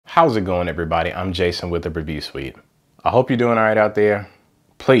How's it going, everybody? I'm Jason with the Review Suite. I hope you're doing all right out there.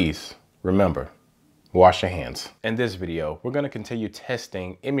 Please remember, wash your hands. In this video, we're going to continue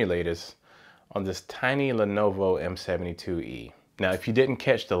testing emulators on this tiny Lenovo M72e. Now, if you didn't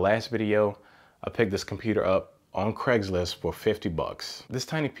catch the last video, I picked this computer up on Craigslist for 50 bucks. This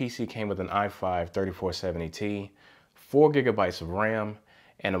tiny PC came with an i5 3470T, 4 gigabytes of RAM,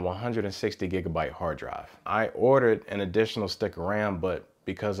 and a 160 gigabyte hard drive. I ordered an additional stick of RAM, but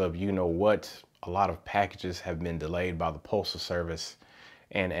because of you know what, a lot of packages have been delayed by the Postal Service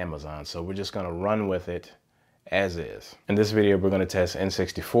and Amazon. So we're just gonna run with it as is. In this video, we're gonna test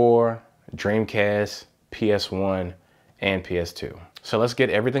N64, Dreamcast, PS1, and PS2. So let's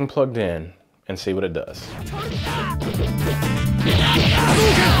get everything plugged in and see what it does.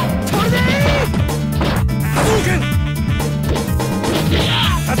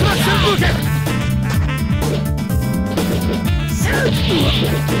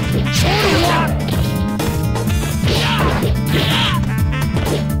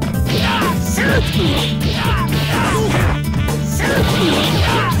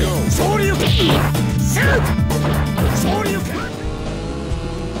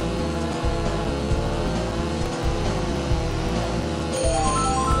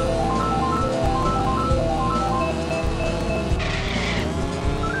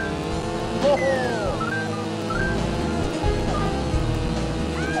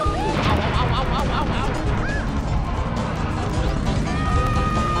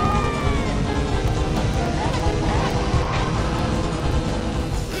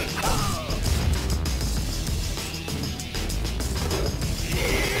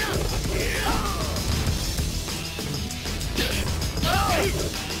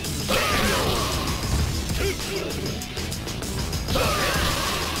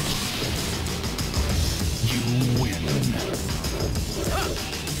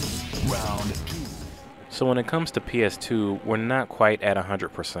 So when it comes to PS2, we're not quite at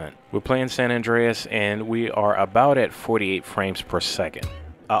 100%. We're playing San Andreas and we are about at 48 frames per second.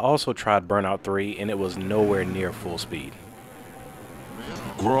 I also tried Burnout 3 and it was nowhere near full speed.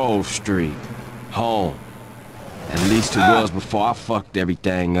 Grove Street, home. At least it was before I fucked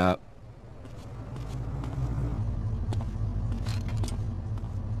everything up.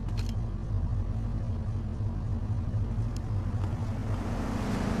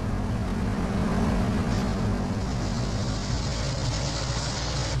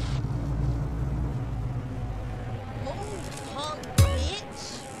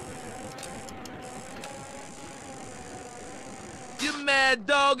 You're mad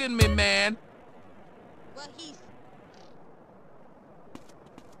dogging me, man. Well, he's...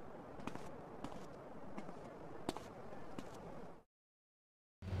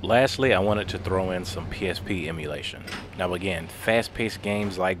 Lastly, I wanted to throw in some PSP emulation. Now again, fast-paced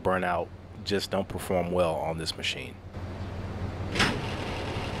games like Burnout just don't perform well on this machine.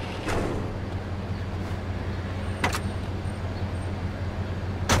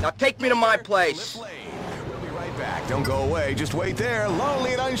 Now take me to my place. We'll be right back. Don't go away. Just wait there,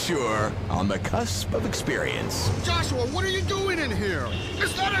 lonely and unsure, on the cusp of experience. Joshua, what are you doing in here?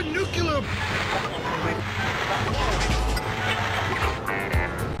 It's not a nuclear...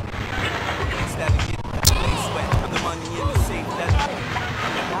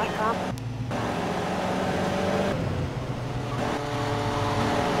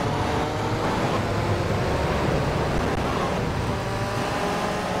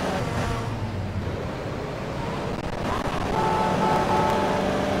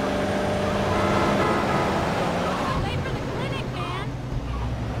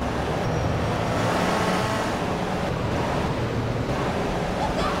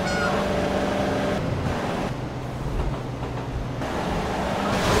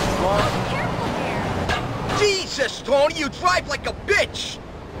 Jesus, Tony, you drive like a bitch!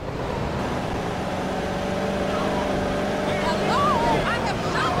 Hello! I have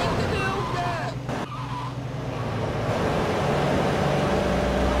something to do!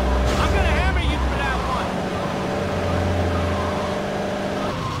 I'm gonna hammer you for that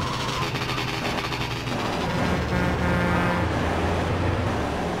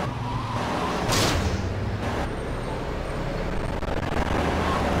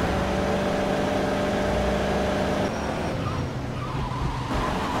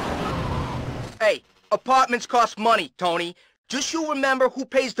Hey, apartments cost money, Tony. Just you remember who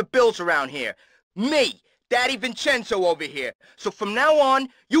pays the bills around here. Me, Daddy Vincenzo over here. So from now on,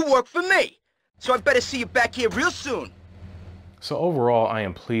 you work for me. So I better see you back here real soon. So overall, I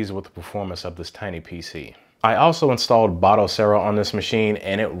am pleased with the performance of this tiny PC. I also installed Botocero on this machine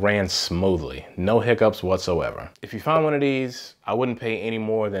and it ran smoothly, no hiccups whatsoever. If you find one of these, I wouldn't pay any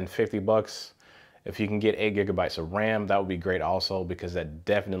more than 50 bucks. If you can get 8 gigabytes of RAM, that would be great also, because that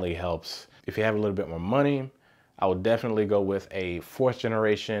definitely helps. If you have a little bit more money, I would definitely go with a 4th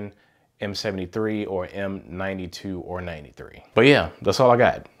generation M73 or M92 or 93. But yeah, that's all I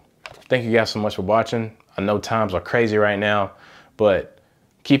got. Thank you guys so much for watching. I know times are crazy right now, but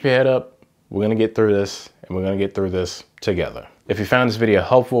keep your head up. We're gonna get through this, and we're gonna get through this together. If you found this video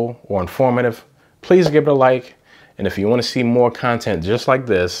helpful or informative, please give it a like. And if you wanna see more content just like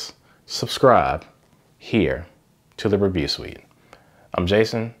this, subscribe here to the Review Suite. I'm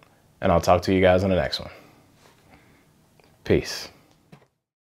Jason, and I'll talk to you guys in the next one. Peace.